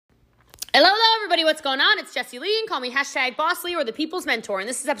Hello, everybody. What's going on? It's Jessie Lee, and call me #BossLee or the People's Mentor. And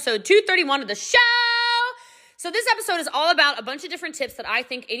this is episode 231 of the show. So this episode is all about a bunch of different tips that I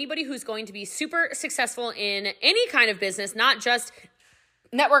think anybody who's going to be super successful in any kind of business, not just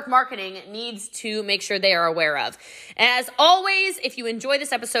network marketing, needs to make sure they are aware of. As always, if you enjoy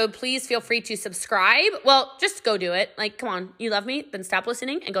this episode, please feel free to subscribe. Well, just go do it. Like, come on, you love me? Then stop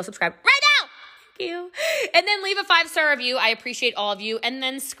listening and go subscribe right now. You. And then leave a 5-star review. I appreciate all of you. And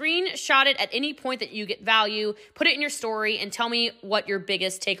then screenshot it at any point that you get value, put it in your story, and tell me what your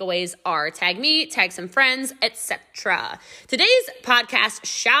biggest takeaways are. Tag me, tag some friends, etc. Today's podcast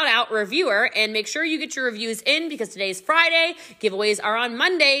shout out reviewer, and make sure you get your reviews in because today's Friday. Giveaways are on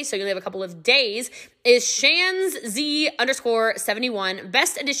Monday, so you'll have a couple of days. Is ShansZ_71.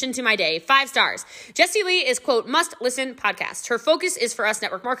 Best addition to my day. 5 stars. Jessie Lee is, quote, must listen podcast. Her focus is for us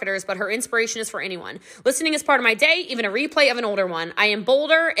network marketers, but her inspiration is for anyone. Listening is part of my day, even a replay of an older one. I am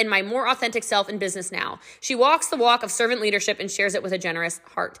bolder and my more authentic self in business now. She walks the walk of servant leadership and shares it with a generous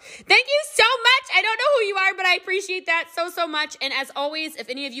heart. Thank you so much. I don't know who you are, but I appreciate that so much. And as always, if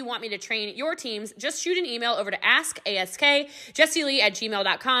any of you want me to train your teams, just shoot an email over to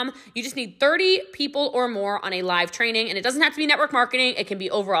askjessielee@gmail.com. You just need 30 people or more on a live training. And it doesn't have to be network marketing. It can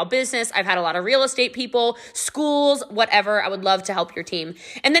be overall business. I've had a lot of real estate people, schools, whatever. I would love to help your team.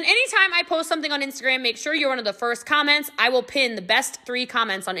 And then anytime I post something on Instagram, make sure you're one of the first comments. I will pin the best 3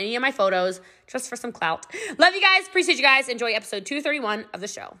 comments on any of my photos just for some clout. Love you guys. Appreciate you guys. Enjoy episode 231 of the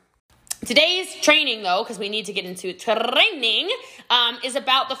show. Today's training, though, because we need to get into training, is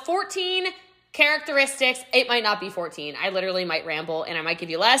about the 14 characteristics. It might not be 14. I literally might ramble and I might give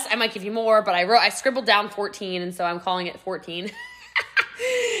you less. I might give you more, but I scribbled down 14, and so I'm calling it 14.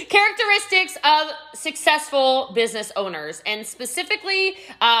 Characteristics of successful business owners, and specifically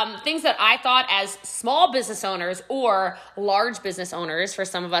things that I thought as small business owners or large business owners for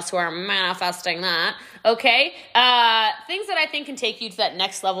some of us who are manifesting that, okay? Things that I think can take you to that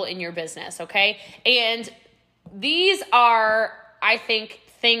next level in your business, okay? And these are, I think,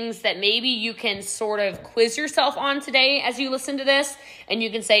 things that maybe you can sort of quiz yourself on today as you listen to this, and you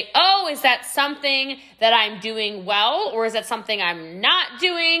can say, oh, is that something that I'm doing well, or is that something I'm not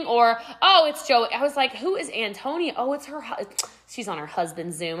doing, or, oh, it's Joe. I was like, who is Antonia? Oh, it's her. She's on her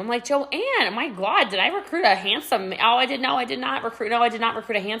husband's Zoom. I'm like, Joanne, my God, did I recruit a handsome? Oh, I did not recruit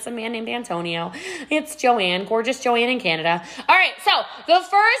a handsome man named Antonio. It's Joanne, gorgeous Joanne in Canada. All right, so the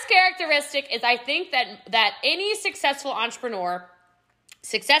first characteristic is, I think that any successful entrepreneur,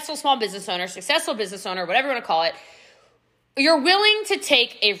 successful small business owner, successful business owner, whatever you want to call it, you're willing to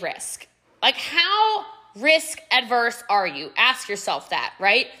take a risk. Like, how risk adverse are you? Ask yourself that,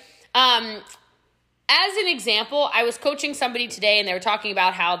 right? As an example, I was coaching somebody today, and they were talking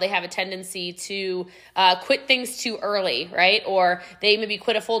about how they have a tendency to quit things too early, right? Or they maybe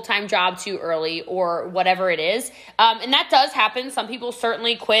quit a full-time job too early, or whatever it is. And that does happen. Some people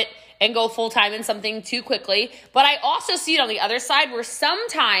certainly quit and go full-time in something too quickly. But I also see it on the other side where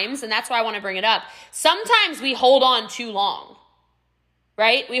sometimes, and that's why I want to bring it up, sometimes we hold on too long,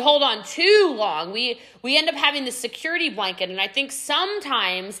 right? We hold on too long. We end up having the security blanket. And I think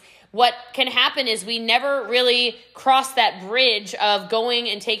sometimes what can happen is we never really cross that bridge of going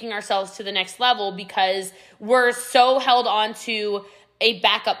and taking ourselves to the next level because we're so held on to a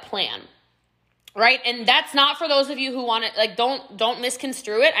backup plan. Right? And that's not for those of you who want to, like, don't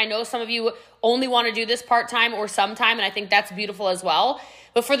misconstrue it. I know some of you only want to do this part-time or sometime, and I think that's beautiful as well.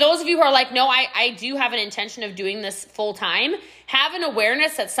 But for those of you who are like, no, I do have an intention of doing this full-time, have an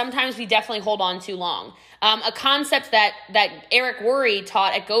awareness that sometimes we definitely hold on too long. A concept that Eric Worre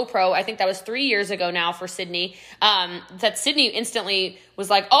taught at GoPro, I think that was 3 years ago now for Sydney, that Sydney instantly was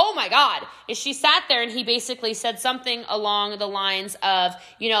like, oh my God. Is she sat there and he basically said something along the lines of,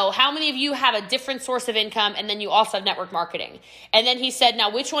 how many of you have a different source of income, and then you also have network marketing? And then he said, now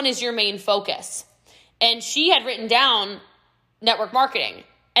which one is your main focus? And she had written down network marketing.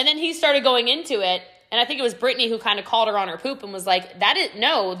 And then he started going into it. And I think it was Brittany who kind of called her on her poop and was like,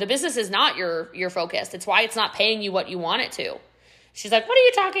 no, the business is not your focus. It's why it's not paying you what you want it to. She's like, what are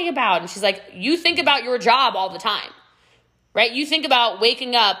you talking about? And she's like, you think about your job all the time, right? You think about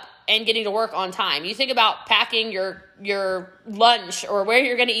waking up and getting to work on time. You think about packing your lunch or where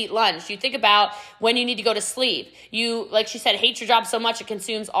you're going to eat lunch. You think about when you need to go to sleep. You, like she said, hate your job so much it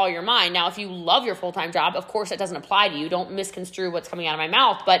consumes all your mind. Now, if you love your full-time job, of course, it doesn't apply to you. Don't misconstrue what's coming out of my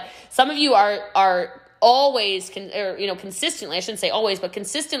mouth. But some of you are always, consistently, I shouldn't say always, but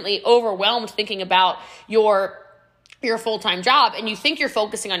consistently overwhelmed thinking about your full-time job, and you think you're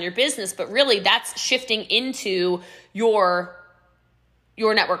focusing on your business, but really that's shifting into your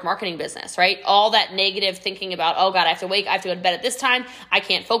your network marketing business, right? All that negative thinking about, oh God, I have to go to bed at this time. I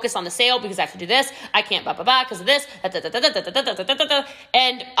can't focus on the sale because I have to do this. I can't because of this.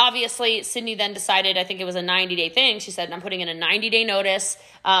 And obviously Sydney then decided, I think it was a 90-day thing. She said, I'm putting in a 90-day notice.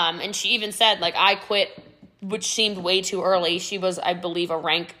 And she even said, like, I quit, which seemed way too early. She was, I believe, a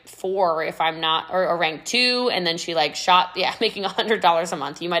rank 4, if I'm not, or a rank 2. And then she making $100 a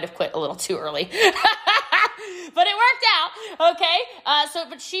month. You might have quit a little too early. But it worked out, okay?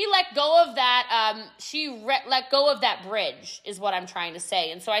 But she let go of that. Let go of that bridge, is what I'm trying to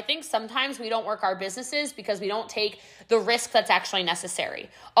say. And so I think sometimes we don't work our businesses because we don't take the risk that's actually necessary.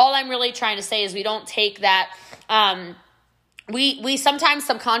 All I'm really trying to say is we don't take that. We sometimes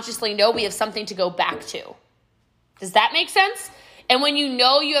subconsciously know we have something to go back to. Does that make sense? And when you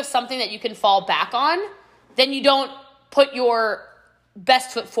know you have something that you can fall back on, then you don't put your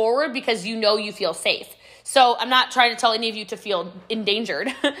best foot forward because you know you feel safe. So I'm not trying to tell any of you to feel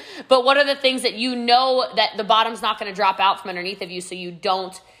endangered, but what are the things that you know that the bottom's not going to drop out from underneath of you so you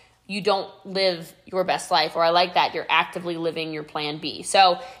don't live your best life? Or I like that, you're actively living your plan B.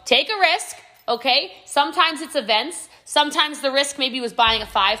 So take a risk, okay? Sometimes it's events. Sometimes the risk maybe was buying a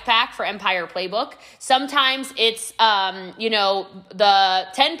 5-pack for Empire Playbook. Sometimes it's, the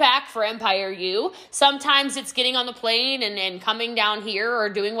 10-pack for Empire U. Sometimes it's getting on the plane and coming down here or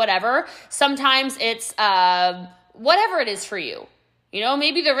doing whatever. Sometimes it's whatever it is for you. You know,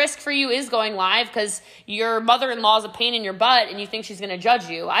 maybe the risk for you is going live because your mother-in-law is a pain in your butt and you think she's going to judge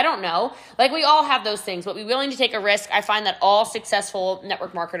you. I don't know. Like, we all have those things, but we're willing to take a risk. I find that all successful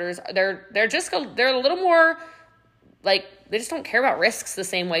network marketers, they're a little more... like, they just don't care about risks the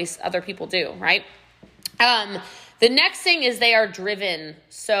same way other people do, right? The next thing is they are driven.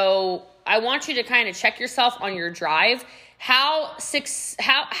 So I want you to kind of check yourself on your drive. How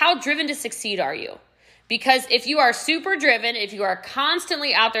driven to succeed are you? Because if you are super driven, if you are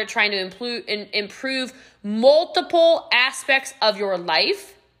constantly out there trying to improve multiple aspects of your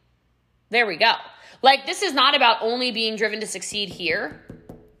life, there we go. Like, this is not about only being driven to succeed here,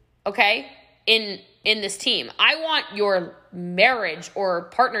 okay? In this team. I want your marriage or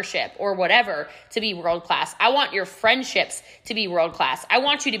partnership or whatever to be world-class. I want your friendships to be world-class. I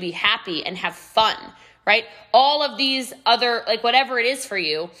want you to be happy and have fun, right? All of these other, like, whatever it is for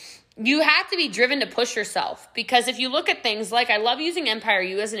you, you have to be driven to push yourself. Because if you look at things like, I love using Empire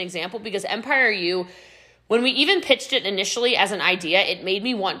U as an example because Empire U, when we even pitched it initially as an idea, it made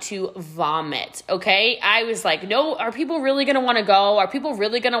me want to vomit, okay? I was like, no, are people really going to want to go? Are people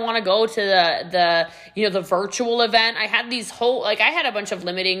really going to want to go to the virtual event? I had I had a bunch of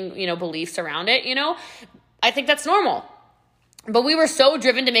limiting, beliefs around it, I think that's normal. But we were so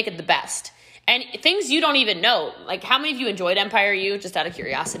driven to make it the best. And things you don't even know, like, how many of you enjoyed Empire U? Just out of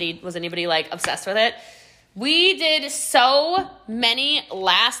curiosity, was anybody like obsessed with it? We did so many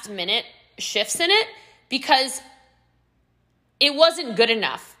last minute shifts in it, because it wasn't good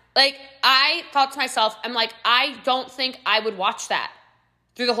enough. Like, I thought to myself, I'm like, I don't think I would watch that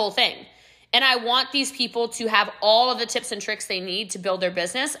through the whole thing. And I want these people to have all of the tips and tricks they need to build their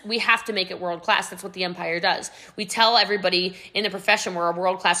business. We have to make it world-class. That's what the Empire does. We tell everybody in the profession we're a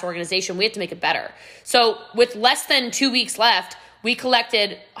world-class organization. We have to make it better. So with less than 2 weeks left, we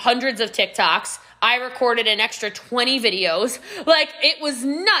collected hundreds of TikToks. I recorded an extra 20 videos. Like, it was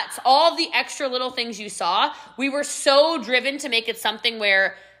nuts. All the extra little things you saw, we were so driven to make it something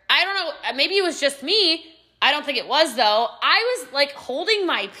where, I don't know, maybe it was just me. I don't think it was, though. I was like holding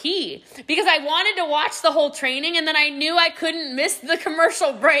my pee because I wanted to watch the whole training, and then I knew I couldn't miss the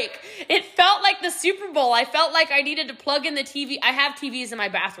commercial break. It felt like the Super Bowl. I felt like I needed to plug in the TV. I have TVs in my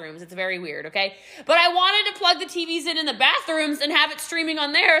bathrooms. It's very weird, okay? But I wanted to plug the TVs in the bathrooms and have it streaming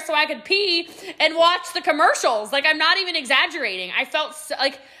on there so I could pee and watch the commercials. Like, I'm not even exaggerating. I felt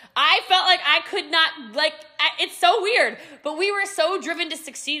like I could not, it's so weird, but we were so driven to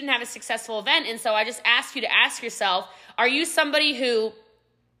succeed and have a successful event. And so I just ask you to ask yourself, are you somebody who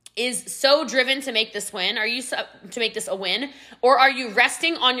is so driven to make this win? Are you to make this a win? Or are you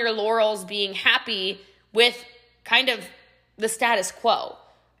resting on your laurels, being happy with kind of the status quo,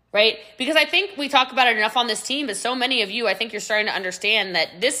 right? Because I think we talk about it enough on this team, but so many of you, I think you're starting to understand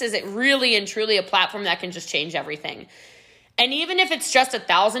that this is really and truly a platform that can just change everything. And even if it's just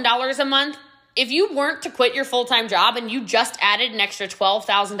 $1,000 a month, if you weren't to quit your full-time job and you just added an extra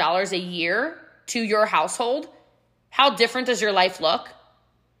 $12,000 a year to your household, how different does your life look?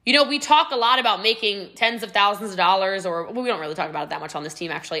 We talk a lot about making tens of thousands of dollars, we don't really talk about it that much on this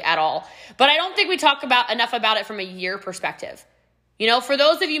team actually at all. But I don't think we talk enough about it from a year perspective. For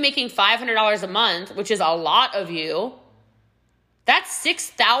those of you making $500 a month, which is a lot of you, that's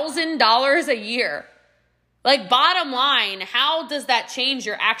 $6,000 a year. Like, bottom line, how does that change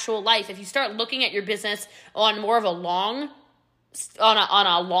your actual life? If you start looking at your business on more of a long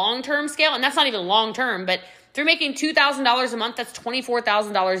long-term scale, and that's not even long-term, but if you're making $2,000 a month, that's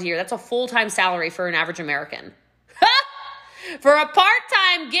 $24,000 a year. That's a full-time salary for an average American. For a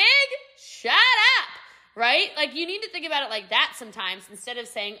part-time gig, shut up, right? Like, you need to think about it like that sometimes instead of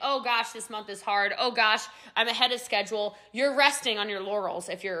saying, oh gosh, this month is hard. Oh gosh, I'm ahead of schedule. You're resting on your laurels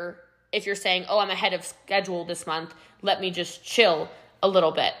if you're saying, oh, I'm ahead of schedule this month. Let me just chill a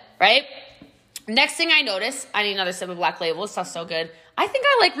little bit, right? Next thing I notice, I need another sip of Black Label. This stuff's so good. I think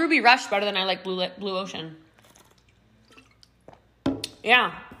I like Ruby Rush better than I like Blue Ocean.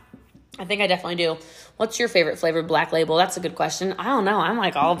 Yeah, I think I definitely do. What's your favorite flavor Black Label? That's a good question. I don't know.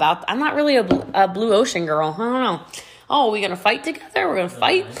 I'm not really a Blue Ocean girl. I don't know. Oh, are we going to fight together? We're going to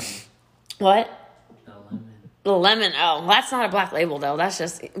fight? Lemon. What? The lemon. Oh, that's not a Black Label, though. That's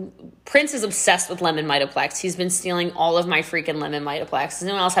just... Prince is obsessed with lemon Mitoplex. He's been stealing all of my freaking lemon Mitoplex. Does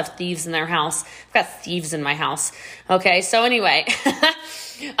anyone else have thieves in their house? I've got thieves in my house. Okay, so anyway.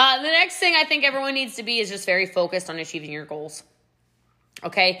 The next thing I think everyone needs to be is just very focused on achieving your goals.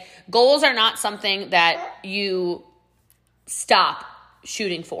 Okay? Goals are not something that you stop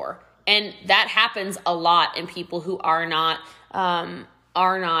shooting for. And that happens a lot in people who are not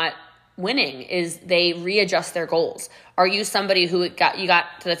winning, is they readjust their goals. Are you somebody who you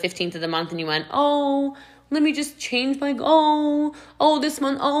got to the 15th of the month and you went, oh, let me just change my goal. Oh, this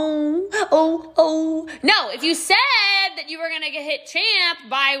month, oh. No, if you said that you were going to hit champ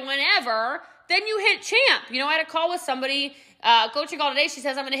by whenever, then you hit champ. You know, I had a call with somebody, coaching call today. She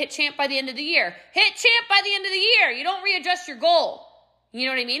says, I'm going to hit champ by the end of the year. Hit champ by the end of the year. You don't readjust your goal. You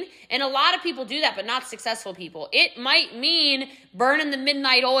know what I mean? And a lot of people do that, but not successful people. It might mean burning the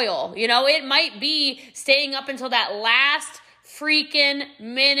midnight oil. You know, it might be staying up until that last freaking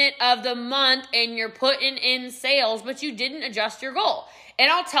minute of the month and you're putting in sales, but you didn't adjust your goal.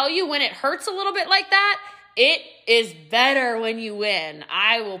 And I'll tell you, when it hurts a little bit like that, it is better when you win.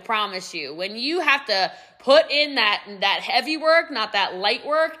 I will promise you. When you have to put in that heavy work, not that light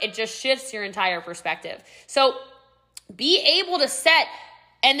work, it just shifts your entire perspective. So be able to set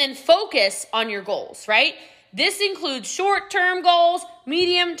and then focus on your goals, right? This includes short-term goals,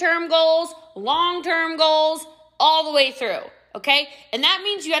 medium-term goals, long-term goals, all the way through, okay? And that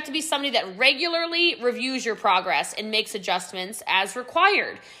means you have to be somebody that regularly reviews your progress and makes adjustments as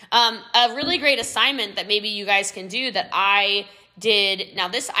required. A really great assignment that maybe you guys can do that I did. Now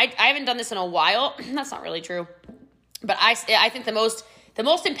this, I haven't done this in a while. That's not really true. But I think the most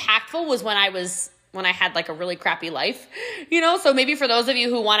impactful was when I had like a really crappy life, you know? So maybe for those of you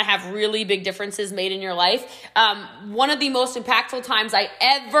who want to have really big differences made in your life, one of the most impactful times I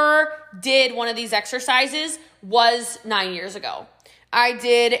ever did one of these exercises was 9 years ago. I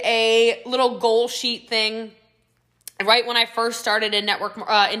did a little goal sheet thing right when I first started in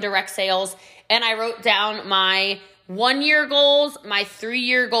in direct sales. And I wrote down my 1-year goals, my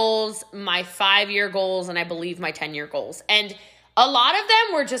 3-year goals, my 5-year goals, and I believe my 10-year goals. And a lot of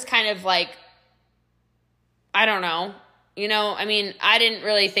them were just kind of like, I don't know. You know, I mean, I didn't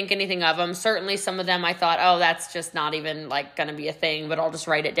really think anything of them. Certainly some of them I thought, oh, that's just not even like going to be a thing, but I'll just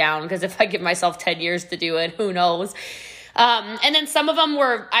write it down because if I give myself 10 years to do it, who knows? And then some of them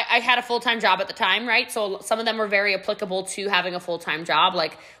were, I had a full-time job at the time, right? So some of them were very applicable to having a full-time job.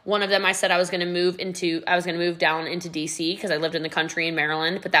 Like one of them, I said I was going to move down into DC because I lived in the country in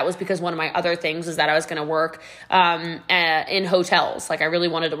Maryland. But that was because one of my other things was that I was going to work, in hotels. Like I really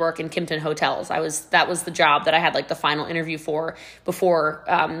wanted to work in Kimpton hotels. That was the job that I had like the final interview for before,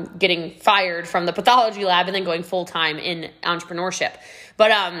 getting fired from the pathology lab and then going full-time in entrepreneurship.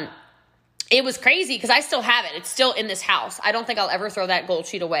 But, it was crazy because I still have it. It's still in this house. I don't think I'll ever throw that gold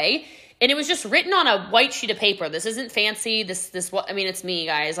sheet away. And it was just written on a white sheet of paper. This isn't fancy. It's me,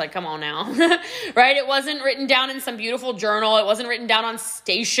 guys. Like, come on now. Right? It wasn't written down in some beautiful journal. It wasn't written down on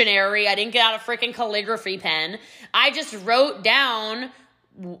stationery. I didn't get out a freaking calligraphy pen. I just wrote down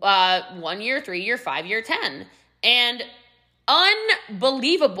 1 year, 3 year, 5 year, 10. And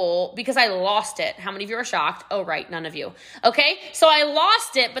unbelievable because I lost it. How many of you are shocked? Oh, right. None of you. Okay. So I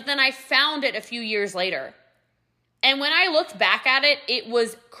lost it, but then I found it a few years later. And when I looked back at it, it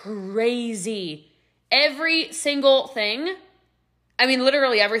was crazy. Every single thing, I mean,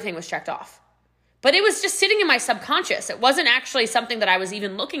 literally everything was checked off. But it was just sitting in my subconscious. It wasn't actually something that I was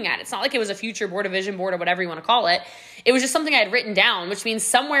even looking at. It's not like it was a future board, a vision board, or whatever you want to call it. It was just something I had written down, which means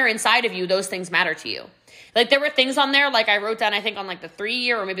somewhere inside of you, those things matter to you. Like there were things on there, like I wrote down, I think on like the 3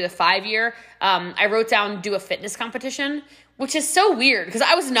 year or maybe the 5 year, I wrote down do a fitness competition, which is so weird because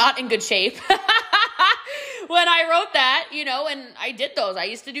I was not in good shape when I wrote that, and I did those. I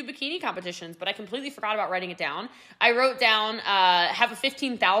used to do bikini competitions, but I completely forgot about writing it down. I wrote down have a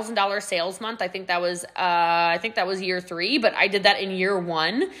 $15,000 sales month. I think that was year 3, but I did that in year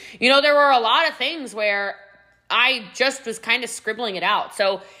 1. There were a lot of things where I just was kind of scribbling it out.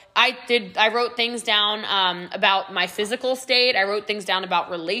 So I wrote things down about my physical state. I wrote things down about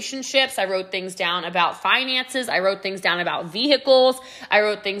relationships. I wrote things down about finances. I wrote things down about vehicles. I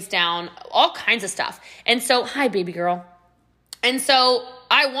wrote things down, all kinds of stuff. And so, hi, baby girl. And so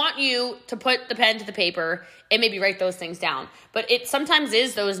I want you to put the pen to the paper and maybe write those things down. But it sometimes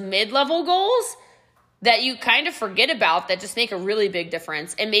is those mid-level goals that you kind of forget about that just make a really big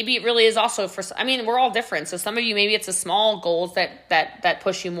difference. And maybe it really is also we're all different. So some of you, maybe it's the small goals that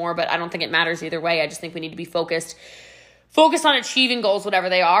push you more, but I don't think it matters either way. I just think we need to be focused on achieving goals, whatever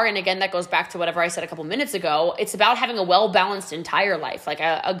they are. And again, that goes back to whatever I said a couple minutes ago. It's about having a well-balanced entire life, like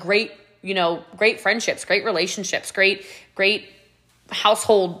a great, great friendships, great relationships, great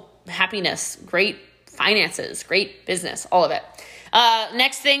household happiness, great finances, great business, all of it.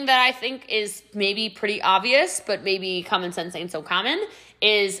 Next thing that I think is maybe pretty obvious, but maybe common sense ain't so common,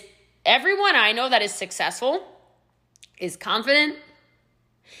 is everyone I know that is successful is confident,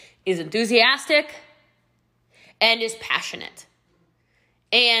 is enthusiastic, and is passionate.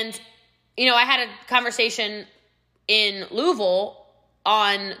 And, I had a conversation in Louisville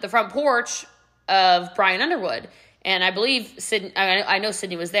on the front porch of Brian Underwood. And I believe I know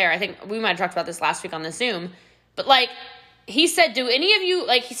Sydney was there. I think we might have talked about this last week on the Zoom. But he said, do any of you,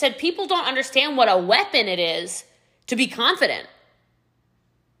 he said, people don't understand what a weapon it is to be confident.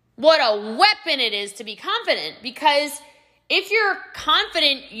 What a weapon it is to be confident. Because if you're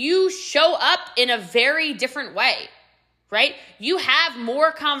confident, you show up in a very different way, right? You have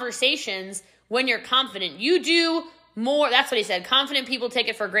more conversations when you're confident. You do more, that's what he said. Confident people take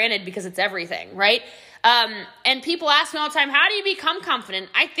it for granted because it's everything, right? And people ask me all the time, how do you become confident?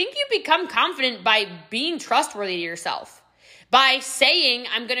 I think you become confident by being trustworthy to yourself. By saying,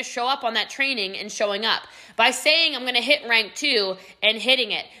 I'm going to show up on that training and showing up. By saying, I'm going to hit rank 2 and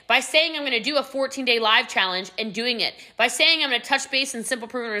hitting it. By saying, I'm going to do a 14-day live challenge and doing it. By saying, I'm going to touch base in simple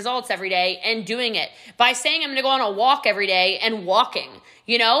proven results every day and doing it. By saying, I'm going to go on a walk every day and walking.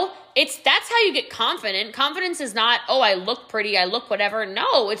 That's how you get confident. Confidence is not, oh, I look pretty, I look whatever.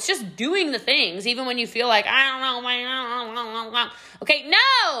 No, it's just doing the things, even when you feel like, I don't know. Okay,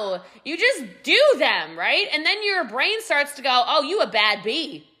 no, you just do them, right? And then your brain starts to go, oh, you a bad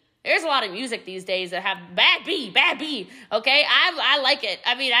bee. There's a lot of music these days that have bad bee. Okay, I like it.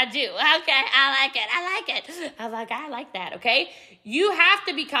 I do. Okay, I like it. I like that. Okay, you have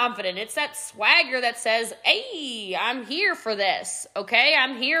to be confident. It's that swagger that says, hey, I'm here for this. Okay,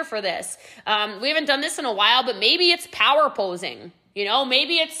 I'm here for this. We haven't done this in a while, but maybe it's power posing.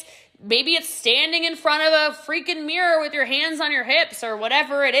 Maybe it's standing in front of a freaking mirror with your hands on your hips or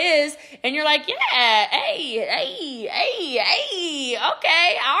whatever it is. And you're like, yeah, hey,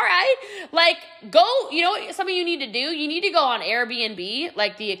 okay, all right. Go, what some of you need to do? You need to go on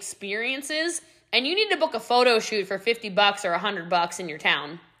Airbnb, the experiences, and you need to book a photo shoot for $50 or $100 in your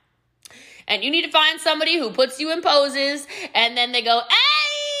town. And you need to find somebody who puts you in poses, and then they go, hey!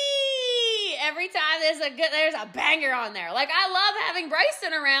 Every time there's a banger on there. I love having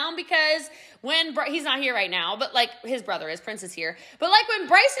Bryson around because when he's not here right now, but his brother is, Prince is here. But when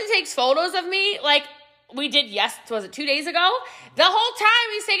Bryson takes photos of me, we did, was it 2 days ago? The whole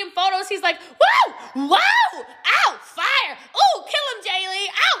time he's taking photos, he's like, woo, wow, ow, fire, ooh, kill him, Jaylee,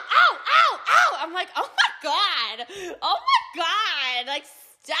 ow, ow, ow, ow. I'm like, oh my God,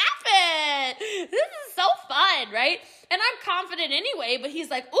 stop it. This is so fun, right? And I'm confident anyway, but he's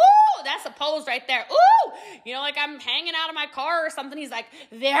like, ooh, that's a pose right there. Ooh, I'm hanging out of my car or something. He's like,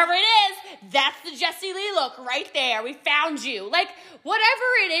 there it is. That's the Jessie Lee look right there. We found you. Whatever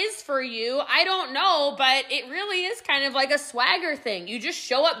it is for you, I don't know, but it really is kind of like a swagger thing. You just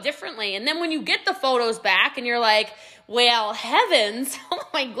show up differently. And then when you get the photos back and you're like, well, heavens, oh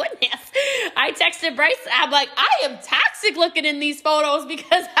my goodness. I texted Bryce, I'm like, I am toxic looking in these photos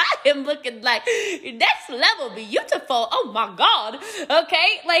because I am looking like next level beautiful. Oh my God.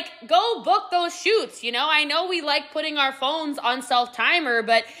 Okay, go book those shoots. I know we like putting our phones on self-timer,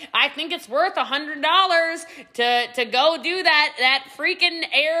 but I think it's worth $100 to go do that freaking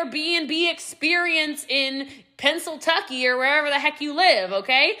Airbnb experience in Pennsylvania or wherever the heck you live,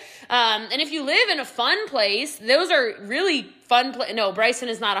 okay? And if you live in a fun place, those are really fun. No, Bryson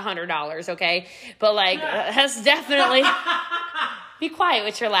is not $100, okay? But that's definitely. Be quiet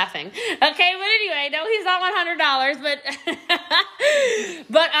with your laughing, okay? But anyway, no, he's not $100,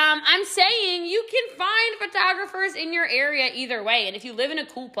 but I'm saying you can find photographers in your area either way. And if you live in a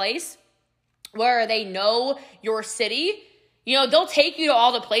cool place, where they know your city, you know, they'll take you to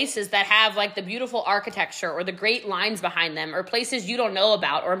all the places that have like the beautiful architecture or the great lines behind them, or places you don't know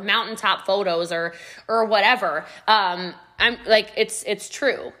about, or mountaintop photos, or whatever. I'm like, it's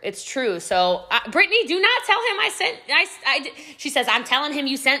true. It's true. So Brittany, do not tell him she says, I'm telling him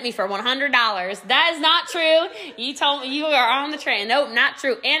you sent me for $100. That is not true. You told me you are on the train. Nope, not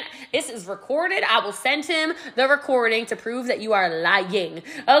true. And this is recorded. I will send him the recording to prove that you are lying.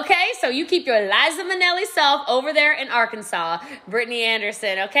 Okay. So you keep your Liza Minnelli self over there in Arkansas, Brittany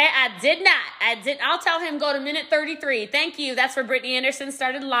Anderson. Okay. I'll tell him go to minute 33. Thank you. That's where Brittany Anderson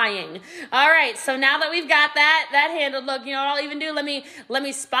started lying. All right. So now that we've got that handled, look, you know what I'll even do? Let me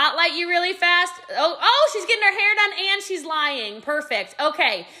spotlight you really fast. Oh, she's getting her hair done and she's lying. Perfect.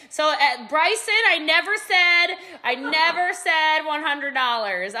 Okay. So at Bryson, I never said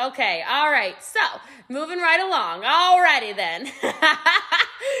 $100. Okay. All right. So moving right along. Alrighty then.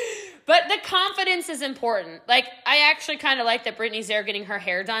 But the confidence is important. Like, I actually kind of like that Brittany's there getting her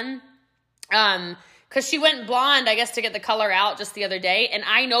hair done. Because she went blonde, I guess, to get the color out just the other day. And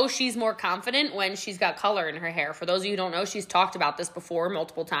I know she's more confident when she's got color in her hair. For those of you who don't know, she's talked about this before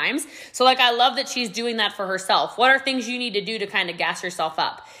multiple times. So, like, I love that she's doing that for herself. What are things you need to do to kind of gas yourself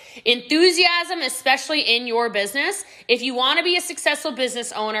up? Enthusiasm, especially in your business. If you want to be a successful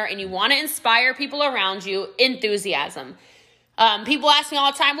business owner and you want to inspire people around you, enthusiasm. People ask me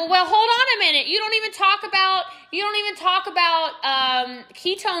all the time, well, hold on a minute. You don't even talk about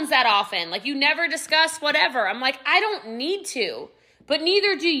ketones that often. Like, you never discuss whatever. I'm like, I don't need to, but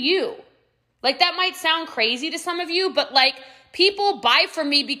neither do you. Like, that might sound crazy to some of you, but like, people buy from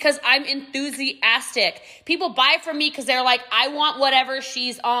me because I'm enthusiastic. People buy from me because they're like, I want whatever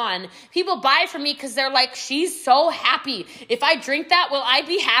she's on. People buy from me because they're like, she's so happy. If I drink that, will I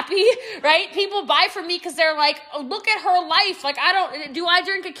be happy? Right? People buy from me because they're like, oh, look at her life. Like, do I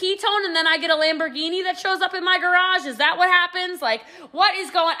drink a ketone and then I get a Lamborghini that shows up in my garage? Is that what happens? Like, what is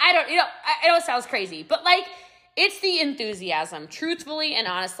going, I know it sounds crazy, but like, it's the enthusiasm, truthfully and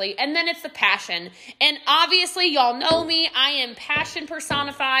honestly, and then it's the passion. And obviously, y'all know me. I am passion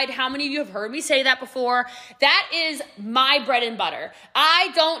personified. How many of you have heard me say that before? That is my bread and butter. I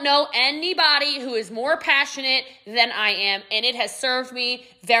don't know anybody who is more passionate than I am, and it has served me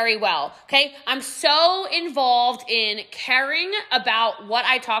very well, okay? I'm so involved in caring about what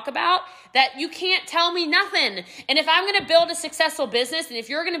I talk about that you can't tell me nothing. And if I'm going to build a successful business, and if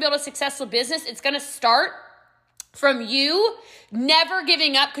you're going to build a successful business, it's going to start from you never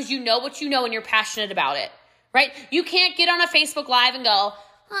giving up because you know what you know and you're passionate about it, right? You can't get on a Facebook Live and go,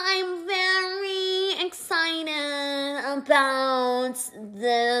 I'm very excited about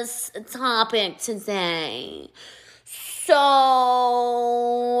this topic today.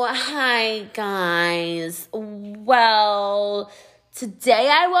 So, hi guys. Well, today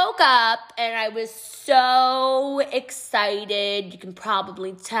I woke up and I was so excited. You can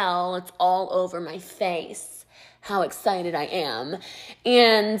probably tell it's all over my face how excited I am.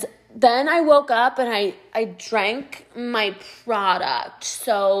 And then I woke up and I drank my product.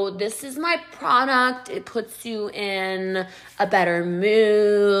 So this is my product. It puts you in a better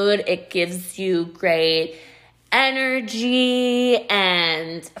mood. It gives you great energy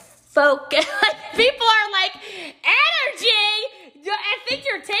and focus. People are like, energy? I think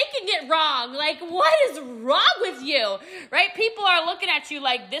you're taking it wrong. Like, what is wrong with you? Right? People are looking at you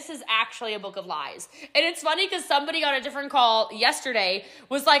like this is actually a book of lies. And it's funny because somebody on a different call yesterday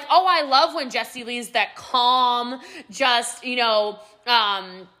was like, oh, I love when Jessie Lee's that calm, just, oh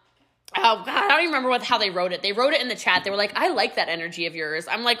God, I don't even remember how they wrote it. They wrote it in the chat. They were like, I like that energy of yours.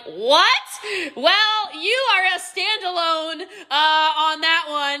 I'm like, what? Well, you are a standalone on that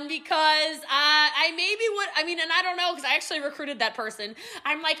one because I maybe would, and I don't know because I actually recruited that person.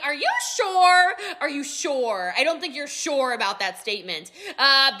 I'm like, are you sure? Are you sure? I don't think you're sure about that statement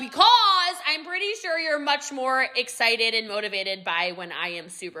because I'm pretty sure you're much more excited and motivated by when I am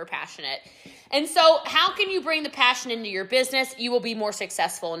super passionate. And so how can you bring the passion into your business? You will be more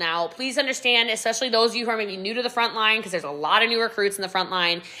successful. Now, please understand, especially those of you who are maybe new to the front line, because there's a lot of new recruits in the front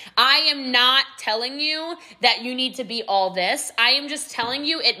line. I am not telling you that you need to be all this. I am just telling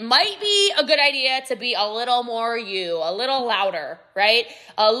you it might be a good idea to be a little more you, a little louder, right?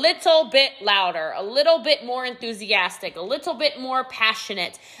 A little bit louder, a little bit more enthusiastic, a little bit more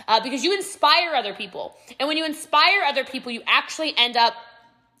passionate, because you inspire other people. And when you inspire other people, you actually end up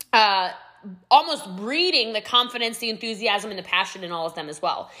almost breeding the confidence, the enthusiasm, and the passion in all of them as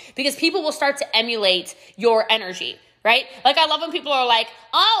well. Because people will start to emulate your energy, right? Like, I love when people are like,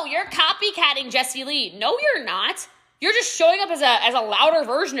 oh, you're copycatting Jessie Lee. No, you're not. You're just showing up as a louder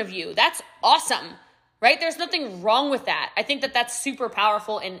version of you. That's awesome, right? There's nothing wrong with that. I think that that's super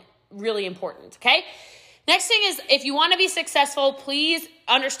powerful and really important, okay? Next thing is, if you want to be successful, please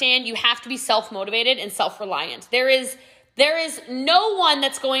understand you have to be self-motivated and self-reliant. There is no one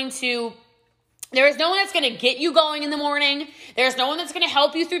that's going to get you going in the morning. There's no one that's going to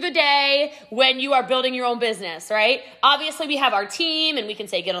help you through the day when you are building your own business, right? Obviously, we have our team and we can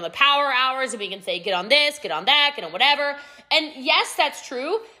say get on the power hours and we can say get on this, get on that, get on whatever. And yes, that's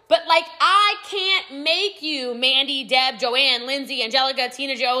true. But like, I can't make you Mandy, Deb, Joanne, Lindsay, Angelica,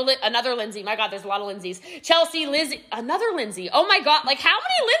 Tina, Joe, another Lindsay. My God, there's a lot of Lindsays. Chelsea, Lizzie, another Lindsay. Oh my God, like how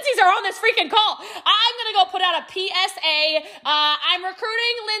many Lindsays are on this freaking call? I'm going to go put out a PSA. I'm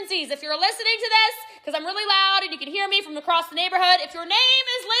recruiting Lindsays. If you're listening to this, because I'm really loud and you can hear me from across the neighborhood, if your name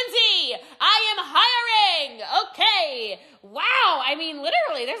is Lindsay, I am hiring. Okay. Wow. I mean,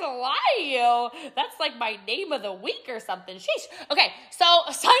 literally, there's a lot of you. That's like my name of the week or something. Sheesh. Okay. So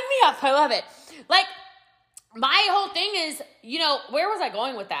sign me up. I love it. Like, my whole thing is, where was I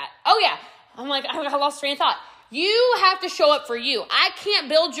going with that? Oh yeah. I'm like, I lost train of thought. You have to show up for you. I can't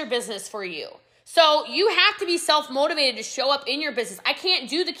build your business for you. So you have to be self-motivated to show up in your business. I can't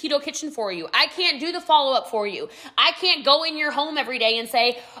do the keto kitchen for you. I can't do the follow-up for you. I can't go in your home every day and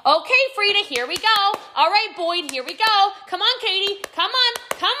say, okay, Frida, here we go. All right, Boyd, here we go. Come on, Katie. Come on,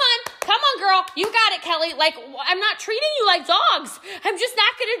 girl. You got it, Kelly. Like, I'm not treating you like dogs. I'm just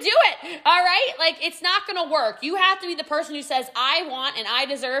not going to do it. All right? Like, it's not going to work. You have to be the person who says, I want and I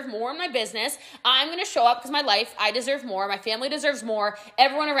deserve more in my business. I'm going to show up because my life, I deserve more. My family deserves more.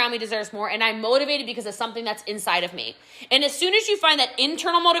 Everyone around me deserves more. And I'm motivated because of something that's inside of me. And as soon as you find that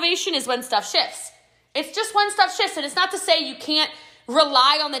internal motivation is when stuff shifts. It's just when stuff shifts. And it's not to say you can't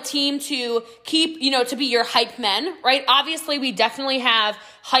rely on the team to keep, to be your hype men, right? Obviously, we definitely have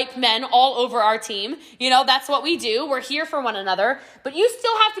hype men all over our team. That's what we do. We're here for one another, but you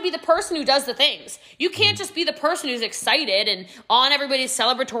still have to be the person who does the things. You can't just be the person who's excited and on everybody's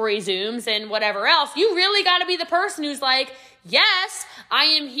celebratory Zooms and whatever else. You really got to be the person who's like, yes, I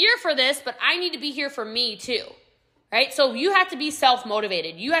am here for this, but I need to be here for me too, right? So you have to be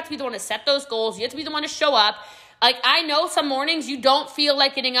self-motivated. You have to be the one to set those goals. You have to be the one to show up. Like, I know some mornings you don't feel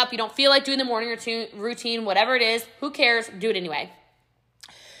like getting up. You don't feel like doing the morning routine, whatever it is. Who cares? Do it anyway.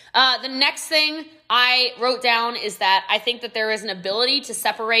 The next thing I wrote down is that I think that there is an ability to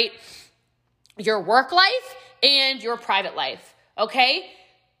separate your work life and your private life, okay?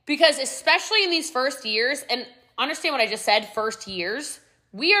 Because especially in these first years, and understand what I just said, first years,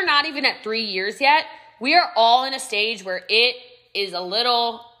 we are not even at 3 years yet. We are all in a stage where it is a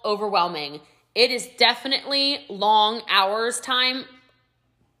little overwhelming. It is definitely long hours time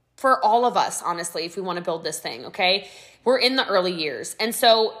for all of us, honestly, if we want to build this thing, okay? We're in the early years. And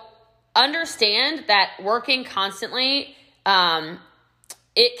so understand that working constantly,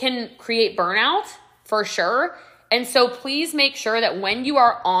 it can create burnout for sure. And so please make sure that when you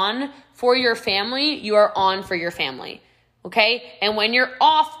are on for your family, you are on for your family, okay? And when you're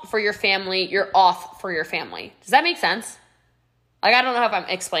off for your family, you're off for your family. Does that make sense? Like, I don't know if I'm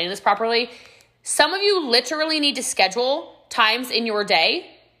explaining this properly. Some of you literally need to schedule times in your day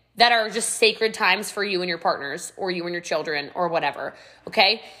that are just sacred times for you and your partners or you and your children or whatever,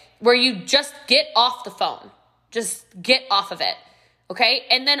 okay? Where you just get off the phone. Just get off of it, okay?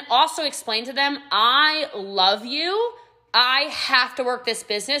 And then also explain to them, I love you. I have to work this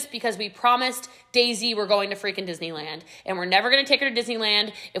business because we promised Daisy we're going to freaking Disneyland. And we're never going to take her to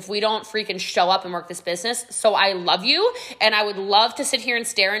Disneyland if we don't freaking show up and work this business. So I love you. And I would love to sit here and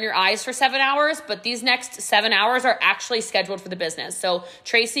stare in your eyes for 7 hours. But these next 7 hours are actually scheduled for the business. So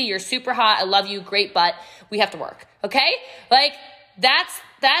Tracy, you're super hot. I love you. Great butt. We have to work. Okay? Like,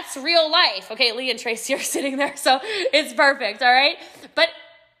 that's real life. Okay, Lee and Tracy are sitting there. So it's perfect. All right? But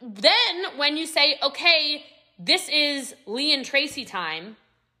then when you say, okay, this is Lee and Tracy time,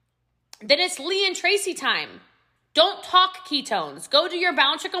 then it's Lee and Tracy time. Don't talk ketones. Go do your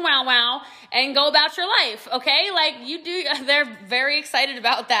bow chicka wow wow and go about your life, okay? Like, you do, they're very excited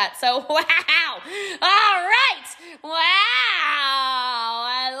about that. So, wow. All right. Wow.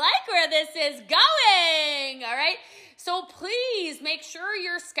 I like where this is going. All right. So please make sure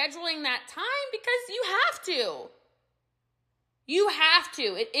you're scheduling that time because you have to. You have to.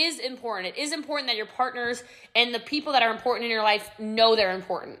 It is important. It is important that your partners and the people that are important in your life know they're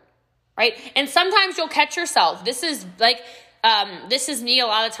important, right? And sometimes you'll catch yourself. This is me a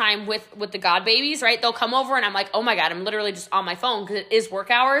lot of time with the God babies, right? They'll come over and I'm like, oh my God, I'm literally just on my phone because it is work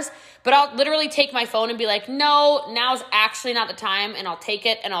hours. But I'll literally take my phone and be like, no, now's actually not the time. And I'll take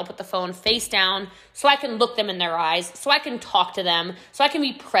it and I'll put the phone face down so I can look them in their eyes, so I can talk to them, so I can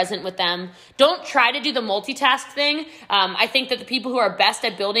be present with them. Don't try to do the multitask thing. I think that the people who are best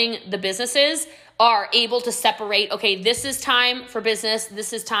at building the businesses are able to separate, okay, this is time for business,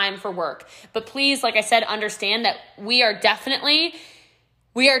 this is time for work. But please, like I said, understand that we are definitely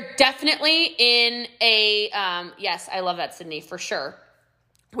in a, yes, I love that, Sydney, for sure.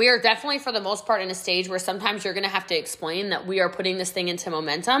 We are definitely, for the most part, in a stage where sometimes you're going to have to explain that we are putting this thing into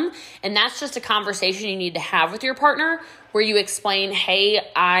momentum. And that's just a conversation you need to have with your partner where you explain, hey,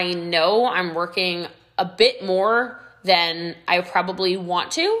 I know I'm working a bit more than I probably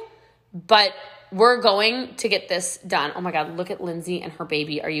want to, but we're going to get this done. Oh my God, look at Lindsay and her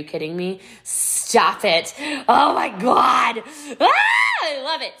baby. Are you kidding me? Stop it. Oh my God. I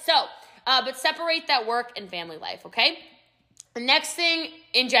love it. So, but separate that work and family life, okay? The next thing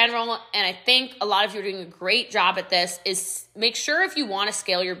in general, and I think a lot of you are doing a great job at this, is make sure if you want to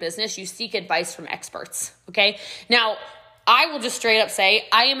scale your business, you seek advice from experts, okay? Now, I will just straight up say,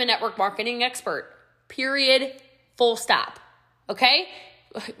 I am a network marketing expert, period, full stop, okay?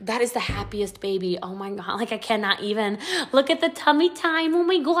 That is the happiest baby. Oh my God, like I cannot even. Look at the tummy time. Oh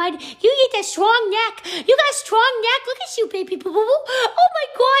my God, you get a strong neck. You got a strong neck. Look at you, baby. Oh my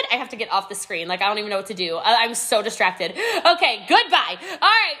God. I have to get off the screen. Like I don't even know what to do. I'm so distracted. Okay, goodbye. All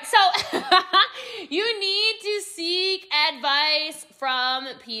right, so you need to seek advice from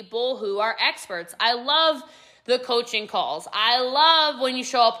people who are experts. I love the coaching calls. I love when you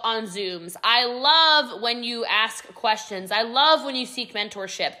show up on Zooms. I love when you ask questions. I love when you seek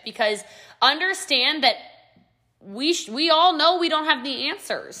mentorship, because understand that we all know we don't have the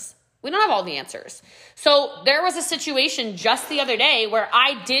answers. We don't have all the answers. So there was a situation just the other day where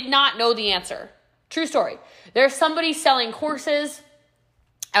I did not know the answer. True story. There's somebody selling courses,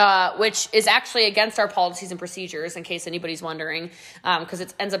 which is actually against our policies and procedures, in case anybody's wondering, because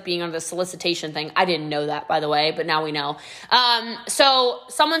it ends up being under the solicitation thing. I didn't know that, by the way, but now we know. So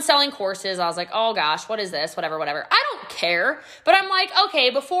someone's selling courses. I was like, oh gosh, what is this? Whatever. I don't care, but I'm like, okay,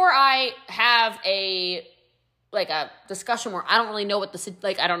 before I have a discussion where I don't really know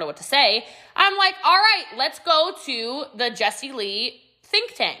I don't know what to say, I'm like, all right, let's go to the Jessie Lee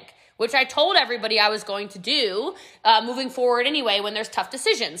think tank, which I told everybody I was going to do moving forward anyway when there's tough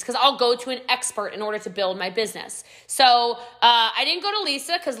decisions, because I'll go to an expert in order to build my business. So I didn't go to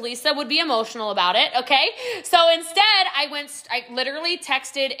Lisa because Lisa would be emotional about it, okay? So instead, I literally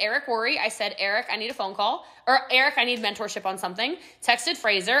texted Eric Worre. I said, Eric, I need a phone call. Or Eric, I need mentorship on something. Texted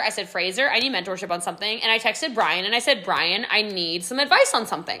Fraser. I said, Fraser, I need mentorship on something. And I texted Brian and I said, Brian, I need some advice on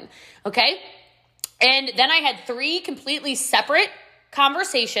something, okay? And then I had 3 completely separate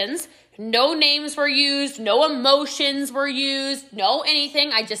conversations. No names were used, no emotions were used, no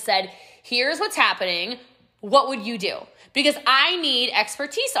anything. I just said, here's what's happening. What would you do? Because I need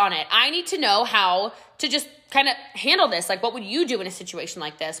expertise on it. I need to know how to just kind of handle this. Like, what would you do in a situation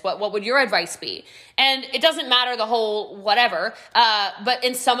like this? What would your advice be? And it doesn't matter the whole whatever. But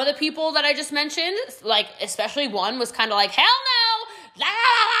in some of the people that I just mentioned, like especially one was kind of like, hell no, la,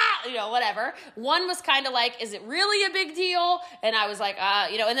 la, la, whatever. One was kind of like, is it really a big deal? And I was like,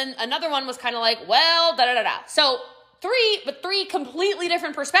 and then another one was kind of like, well, da, da, da, da. So 3 completely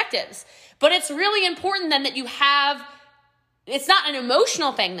different perspectives. But it's really important then that you have, it's not an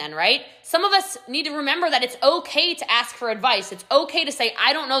emotional thing then, right? Some of us need to remember that it's okay to ask for advice. It's okay to say,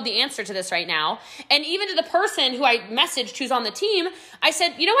 I don't know the answer to this right now. And even to the person who I messaged who's on the team, I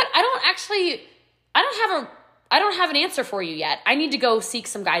said, you know what? I don't have an answer for you yet. I need to go seek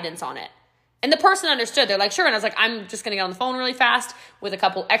some guidance on it. And the person understood. They're like, sure. And I was like, I'm just going to get on the phone really fast with a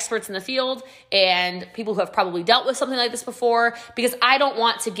couple experts in the field and people who have probably dealt with something like this before, because I don't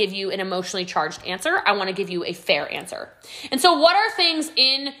want to give you an emotionally charged answer. I want to give you a fair answer. And so what are things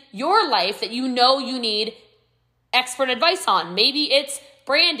in your life that you know you need expert advice on? Maybe it's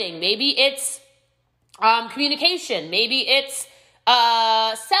branding. Maybe it's communication. Maybe it's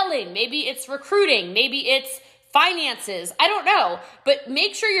selling. Maybe it's recruiting. Maybe it's finances. I don't know, but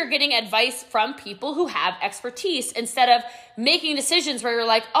make sure you're getting advice from people who have expertise instead of making decisions where you're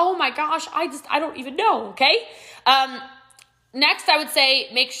like, oh my gosh, I don't even know. Okay. Next, I would say,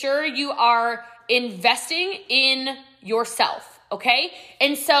 make sure you are investing in yourself. Okay.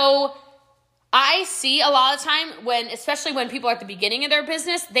 And so I see a lot of time especially when people are at the beginning of their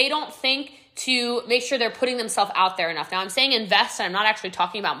business, they don't think to make sure they're putting themselves out there enough. Now I'm saying invest, and I'm not actually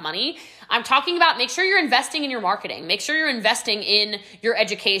talking about money. I'm talking about make sure you're investing in your marketing. Make sure you're investing in your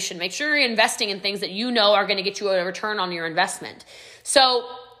education. Make sure you're investing in things that you know are going to get you a return on your investment. So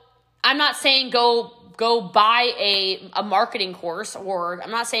I'm not saying go buy a marketing course, or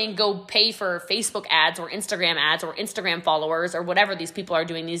I'm not saying go pay for Facebook ads or Instagram followers or whatever these people are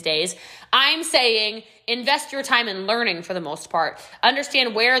doing these days. I'm saying invest your time in learning for the most part.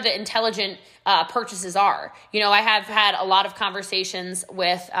 Understand where the intelligent purchases are. I have had a lot of conversations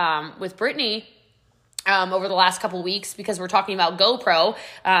with Brittany over the last couple weeks because we're talking about GoPro,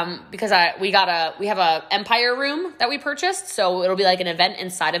 because we have a Empire room that we purchased. So it'll be like an event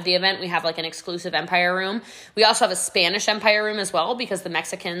inside of the event. We have like an exclusive Empire room. We also have a Spanish Empire room as well because the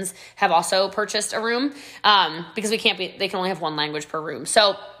Mexicans have also purchased a room, because they can only have one language per room.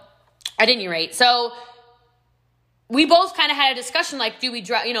 So at any rate, so we both kind of had a discussion, like, do we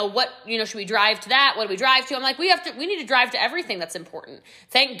drive, should we drive to that? What do we drive to? I'm like, we need to drive to everything that's important.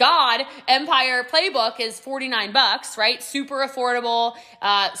 Thank God Empire Playbook is $49, right? Super affordable,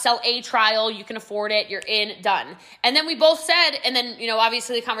 sell a trial. You can afford it. You're in, done. And then we both said, and then,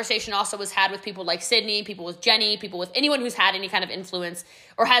 obviously the conversation also was had with people like Sydney, people with Jenny, people with anyone who's had any kind of influence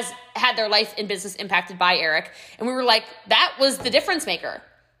or has had their life and business impacted by Eric. And we were like, that was the difference maker.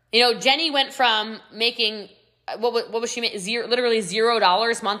 Jenny went from making, what was she making? Literally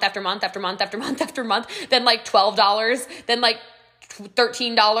 $0 month after month after month after month after month, then like $12, then like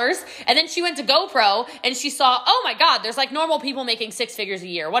 $13. And then she went to GoPro and she saw, oh my God, there's like normal people making 6 figures a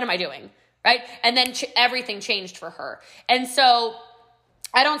year. What am I doing? Right? And then everything changed for her. And so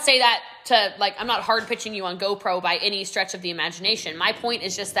I don't say that to, like, I'm not hard pitching you on GoPro by any stretch of the imagination. My point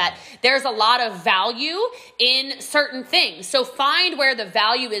is just that there's a lot of value in certain things. So find where the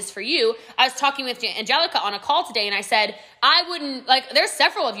value is for you. I was talking with Angelica on a call today and I said, I wouldn't, like, there's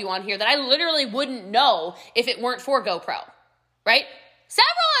several of you on here that I literally wouldn't know if it weren't for GoPro, right?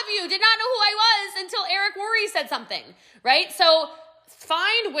 Several of you did not know who I was until Eric Worre said something, right? So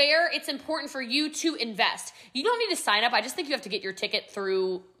find where it's important for you to invest. You don't need to sign up. I just think you have to get your ticket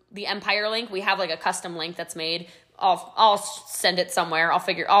through the Empire link. We have like a custom link that's made. I'll send it somewhere.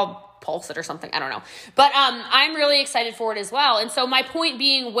 I'll pulse it or something. I don't know. But I'm really excited for it as well. And so my point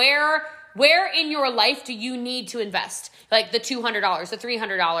being, where in your life do you need to invest? Like the $200, the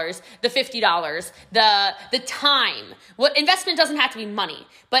 $300, the $50, the time. What investment doesn't have to be money,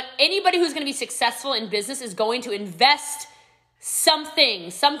 but anybody who's going to be successful in business is going to invest something,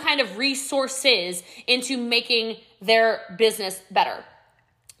 some kind of resources into making their business better.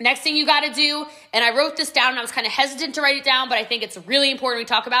 Next thing you got to do, and I wrote this down and I was kind of hesitant to write it down, but I think it's really important we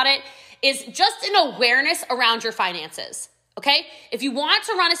talk about it, is just an awareness around your finances. Okay? If you want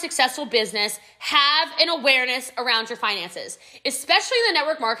to run a successful business, have an awareness around your finances. Especially in the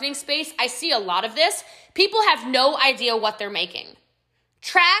network marketing space, I see a lot of this. People have no idea what they're making.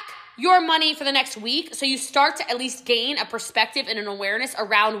 Track your money for the next week so you start to at least gain a perspective and an awareness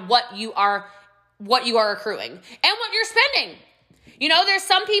around what you are accruing and what you're spending. There's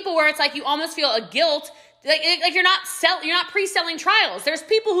some people where it's like you almost feel a guilt, like you're not pre-selling trials. There's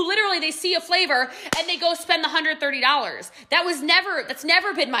people who literally they see a flavor and they go spend the $130. That's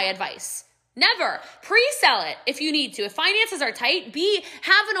never been my advice. Never. Pre-sell it if you need to. If finances are tight,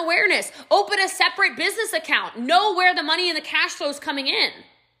 have an awareness. Open a separate business account. Know where the money and the cash flow is coming in.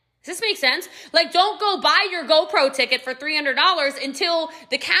 Does this make sense? Like, don't go buy your GoPro ticket for $300 until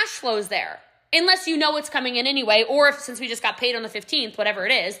the cash flow's there. Unless you know it's coming in anyway, or if since we just got paid on the 15th, whatever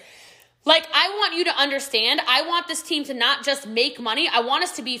it is. Like, I want you to understand, I want this team to not just make money, I want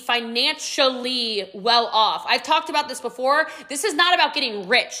us to be financially well off. I've talked about this before. This is not about getting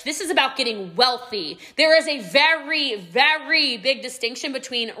rich. This is about getting wealthy. There is a very, very big distinction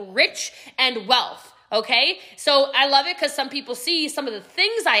between rich and wealth. Okay? So I love it because some people see some of the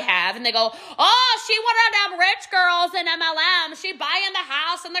things I have and they go, oh, she one of them rich girls in MLM. She buying the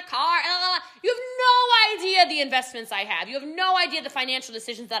house and the car. You have no idea the investments I have. You have no idea the financial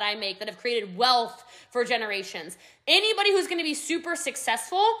decisions that I make that have created wealth for generations. Anybody who's going to be super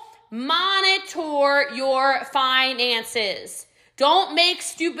successful, monitor your finances. Don't make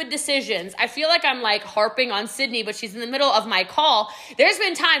stupid decisions. I feel like I'm like harping on Sydney, but she's in the middle of my call. There's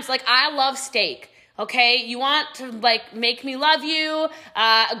been times like I love steak. Okay, you want to like make me love you.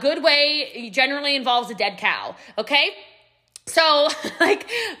 A good way generally involves a dead cow. Okay, so like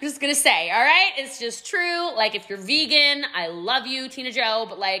I'm just gonna say, all right, it's just true. Like if you're vegan, I love you, Tina Joe,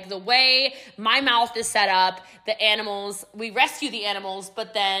 but like the way my mouth is set up, the animals, we rescue the animals,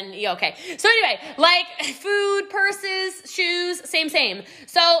 but then okay. So anyway, like food, purses, shoes, same.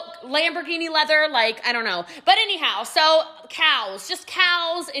 So Lamborghini leather, like I don't know, but anyhow, so cows, just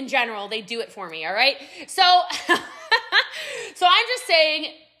cows in general, they do it for me. All right, so so I'm just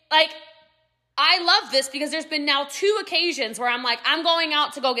saying, like. I love this because there's been now 2 occasions where I'm like, I'm going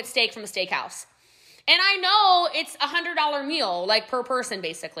out to go get steak from a steakhouse. And I know it's $100 meal, like per person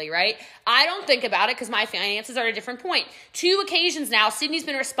basically, right? I don't think about it because my finances are at a different point. 2 occasions now, Sydney's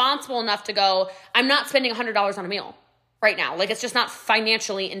been responsible enough to go, I'm not spending $100 on a meal right now. Like it's just not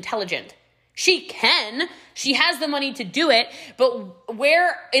financially intelligent. She has the money to do it, but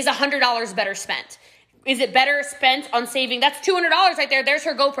where is $100 better spent? Is it better spent on saving? That's $200 right there. There's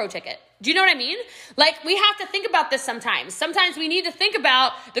her GoPro ticket. Do you know what I mean? Like, we have to think about this sometimes. Sometimes we need to think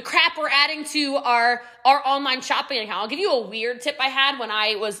about the crap we're adding to our online shopping account. I'll give you a weird tip I had when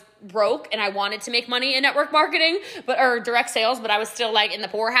I was broke and I wanted to make money in network marketing, or direct sales, but I was still like in the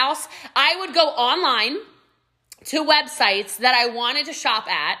poorhouse. I would go online to websites that I wanted to shop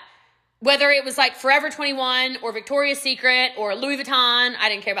at, whether it was like Forever 21 or Victoria's Secret or Louis Vuitton. I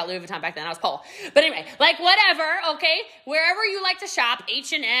didn't care about Louis Vuitton back then. I was Paul. But anyway, like whatever, okay? Wherever you like to shop,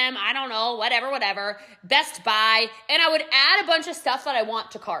 H&M, I don't know, whatever, Best Buy. And I would add a bunch of stuff that I want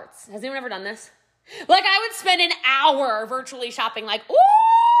to carts. Has anyone ever done this? Like, I would spend an hour virtually shopping, like,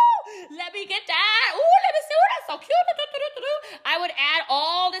 ooh, let me get that. Ooh, let me see, that's so cute. I would add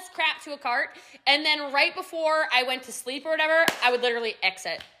all this crap to a cart. And then right before I went to sleep or whatever, I would literally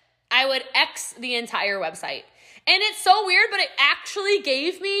exit. I would X the entire website. And it's so weird, but it actually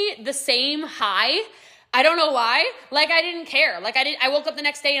gave me the same high. I don't know why. Like, I didn't care. Like, I woke up the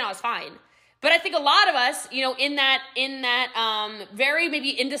next day and I was fine. But I think a lot of us, you know, in that very maybe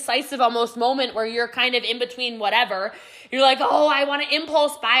indecisive almost moment where you're kind of in between whatever, you're like, oh, I want to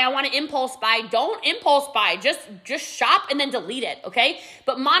impulse buy. Don't impulse buy. Just shop and then delete it, okay?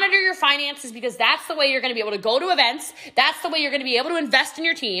 But monitor your finances, because that's the way you're going to be able to go to events. That's the way you're going to be able to invest in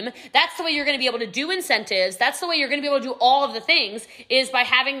your team. That's the way you're going to be able to do incentives. That's the way you're going to be able to do all of the things, is by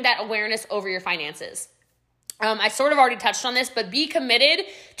having that awareness over your finances. I sort of already touched on this, but be committed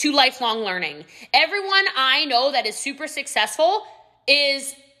to lifelong learning. Everyone I know that is super successful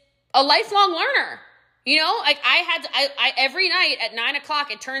is a lifelong learner. You know, like I every night at 9:00,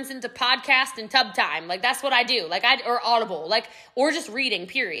 it turns into podcast and tub time. Like, that's what I do. Like, or Audible, like, or just reading,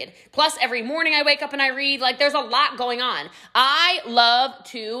 period. Plus every morning I wake up and I read. Like, there's a lot going on. I love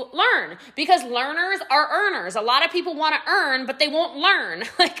to learn, because learners are earners. A lot of people want to earn, but they won't learn.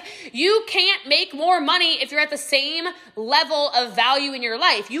 Like, you can't make more money if you're at the same level of value in your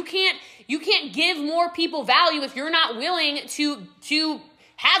life. You can't give more people value if you're not willing to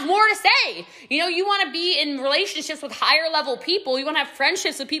have more to say. You know, you want to be in relationships with higher level people. You want to have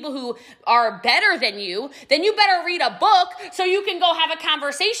friendships with people who are better than you. Then you better read a book so you can go have a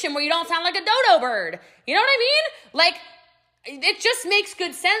conversation where you don't sound like a dodo bird. You know what I mean? Like, it just makes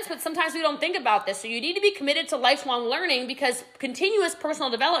good sense, but sometimes we don't think about this. So you need to be committed to lifelong learning, because continuous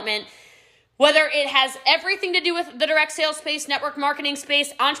personal development, whether it has everything to do with the direct sales space, network marketing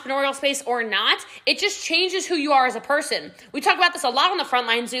space, entrepreneurial space, or not, it just changes who you are as a person. We talk about this a lot on the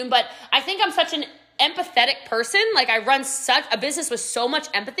Frontline Zoom, but I think I'm such an empathetic person. Like, I run such a business with so much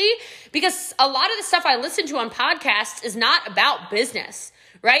empathy, because a lot of the stuff I listen to on podcasts is not about business,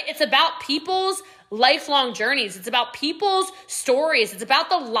 right? It's about people's lifelong journeys. It's about people's stories. It's about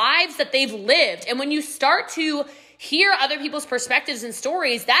the lives that they've lived. And when you start to hear other people's perspectives and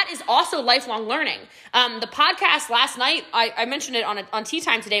stories, that is also lifelong learning. The podcast last night, I mentioned it on Tea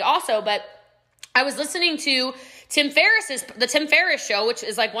Time today also, but I was listening to the Tim Ferriss show, which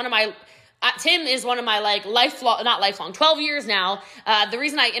is like one of my, Tim is one of my like 12 years now. The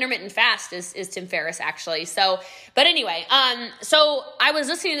reason I intermittent fast is Tim Ferriss, actually. So, but anyway, so I was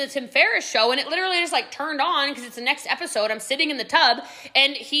listening to the Tim Ferriss show, and it literally just like turned on, because it's the next episode. I'm sitting in the tub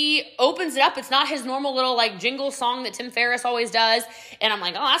and he opens it up. It's not his normal little like jingle song that Tim Ferriss always does. And I'm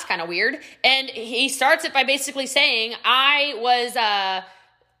like, oh, that's kind of weird. And he starts it by basically saying, I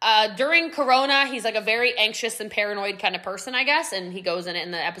was, during Corona, he's like a very anxious and paranoid kind of person, I guess. And he goes in it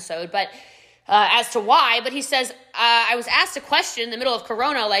in the episode, but as to why, but he says, I was asked a question in the middle of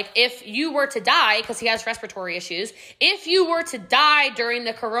Corona, like, if you were to die, because he has respiratory issues, if you were to die during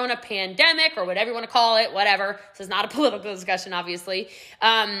the Corona pandemic, or whatever you want to call it, whatever, this is not a political discussion, obviously,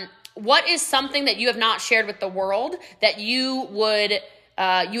 what is something that you have not shared with the world that you would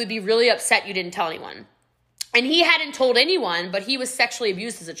be really upset you didn't tell anyone? And he hadn't told anyone, but he was sexually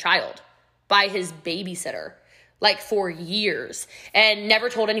abused as a child by his babysitter, like, for years, and never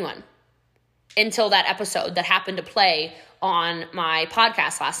told anyone until that episode that happened to play on my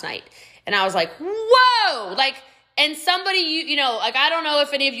podcast last night. And I was like, whoa, like, and somebody, you know, like, I don't know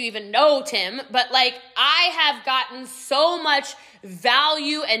if any of you even know Tim, but like, I have gotten so much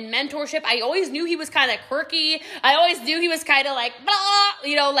value and mentorship. I always knew he was kind of quirky. I always knew he was kind of like, blah,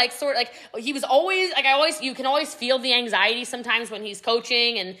 you know, like, sort of like, he was always, like, you can always feel the anxiety sometimes when he's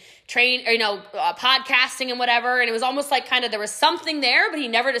coaching and podcasting and whatever. And it was almost like kind of, there was something there, but he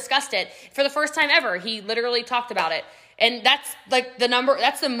never discussed it. For the first time ever, he literally talked about it. And that's like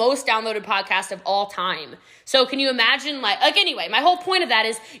that's the most downloaded podcast of all time. So can you imagine anyway, my whole point of that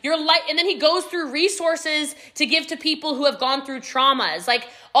is and then he goes through resources to give to people who have gone through traumas. Like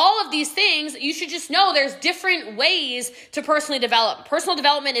all of these things, you should just know there's different ways to personally develop. Personal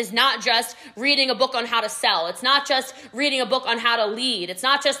development is not just reading a book on how to sell. It's not just reading a book on how to lead. It's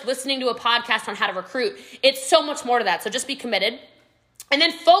not just listening to a podcast on how to recruit. It's so much more to that. So just be committed and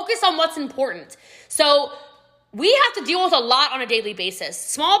then focus on what's important. So we have to deal with a lot on a daily basis.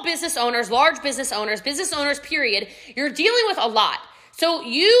 Small business owners, large business owners, period. You're dealing with a lot. So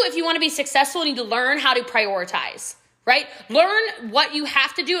if you want to be successful, you need to learn how to prioritize, right? Learn what you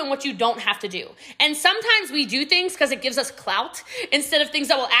have to do and what you don't have to do. And sometimes we do things because it gives us clout instead of things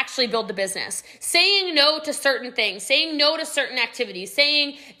that will actually build the business. Saying no to certain things, saying no to certain activities,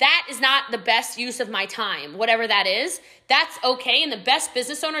 saying that is not the best use of my time, whatever that is, that's okay. And the best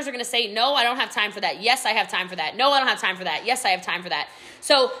business owners are going to say, no, I don't have time for that. Yes, I have time for that. No, I don't have time for that. Yes, I have time for that.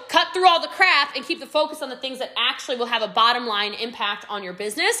 So cut through all the crap and keep the focus on the things that actually will have a bottom line impact on your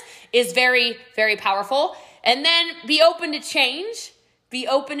business is very, very powerful. And then be open to change. Be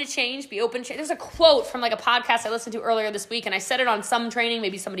open to change. There's a quote from like a podcast I listened to earlier this week, and I said it on some training.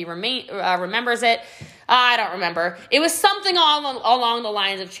 Maybe somebody remembers it. I don't remember. It was something along the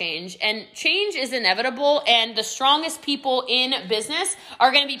lines of change. And change is inevitable, and the strongest people in business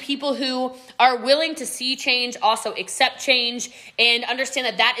are going to be people who are willing to see change, also accept change, and understand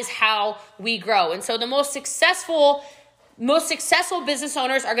that that is how we grow. And so the most successful business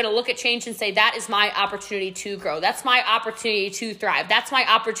owners are going to look at change and say, that is my opportunity to grow. That's my opportunity to thrive. That's my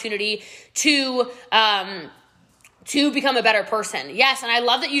opportunity to become a better person. Yes, and I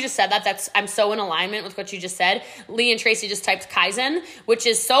love that you just said that. I'm so in alignment with what you just said. Lee and Tracy just typed Kaizen, which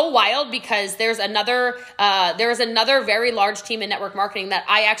is so wild because there's another very large team in network marketing that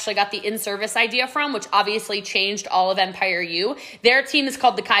I actually got the in-service idea from, which obviously changed all of Empire U. Their team is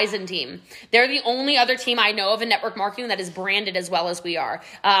called the Kaizen team. They're the only other team I know of in network marketing that is branded as well as we are.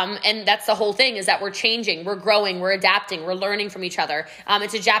 And that's the whole thing, is that we're changing, we're growing, we're adapting, we're learning from each other.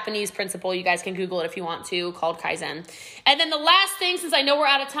 It's a Japanese principle. You guys can Google it if you want to, called Kaizen. And then the last thing, since I know we're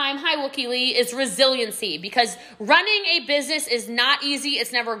out of time, hi Wookie Lee, is resiliency. Because running a business is not easy.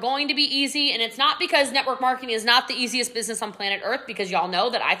 It's never going to be easy. And it's not because network marketing is not the easiest business on planet Earth, because y'all know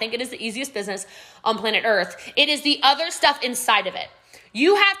that I think it is the easiest business on planet Earth. It is the other stuff inside of it.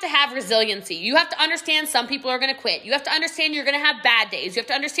 You have to have resiliency. You have to understand some people are going to quit. You have to understand you're going to have bad days. You have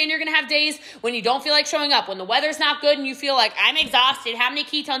to understand you're going to have days when you don't feel like showing up, when the weather's not good and you feel like, I'm exhausted. How many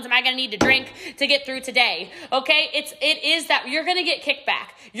ketones am I going to need to drink to get through today? Okay? It is that you're going to get kickback.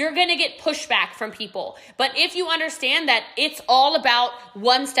 You're going to get pushback from people. But if you understand that it's all about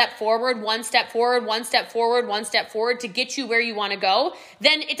one step forward, one step forward, one step forward, one step forward to get you where you want to go,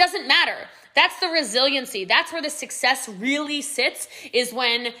 then it doesn't matter. That's the resiliency. That's where the success really sits, is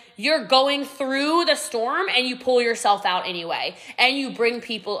when you're going through the storm and you pull yourself out anyway. And you bring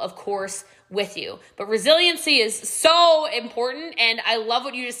people, of course, with you. But resiliency is so important, and I love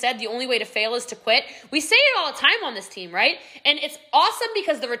what you just said. The only way to fail is to quit. We say it all the time on this team, right? And it's awesome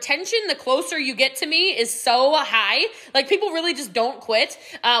because the retention, the closer you get to me, is so high. Like, people really just don't quit,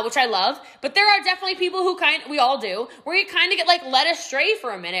 which I love. But there are definitely people who we all do, where you kind of get like led astray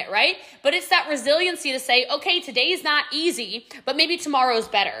for a minute, right? But it's that resiliency to say, okay, today's not easy, but maybe tomorrow's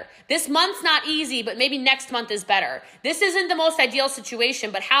better. This month's not easy, but maybe next month is better. This isn't the most ideal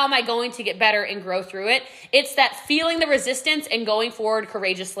situation, but how am I going to get better and grow through it? It's that feeling the resistance and going forward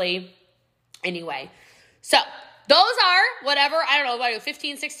courageously anyway. So those are whatever, I don't know,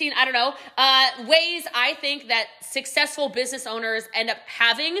 15, 16, I don't know, ways I think that successful business owners end up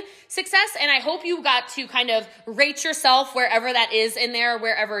having success. And I hope you got to kind of rate yourself wherever that is in there,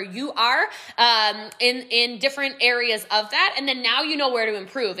 wherever you are, in different areas of that. And then now you know where to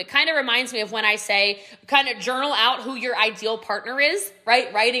improve. It kind of reminds me of when I say, kind of journal out who your ideal partner is,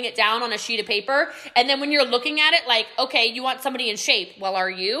 right? Writing it down on a sheet of paper. And then when you're looking at it, like, okay, you want somebody in shape. Well, are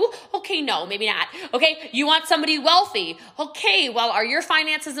you? Okay, no, maybe not. Okay, you want somebody wealthy. Okay, well, are your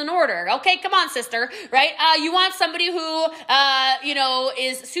finances in order? Okay, come on, sister, right? You want somebody who,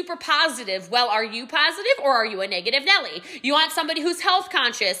 is super positive. Well, are you positive, or are you a negative Nelly? You want somebody who's health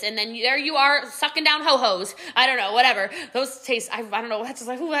conscious, and then there you are sucking down ho-hos. I don't know, whatever. Those taste, I don't know. That's just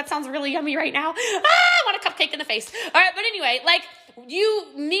like, ooh, that sounds really yummy right now. I want a cupcake in the face. All right, but anyway, like, you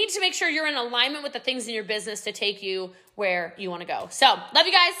need to make sure you're in alignment with the things in your business to take you where you want to go. So, love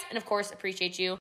you guys, and of course, appreciate you.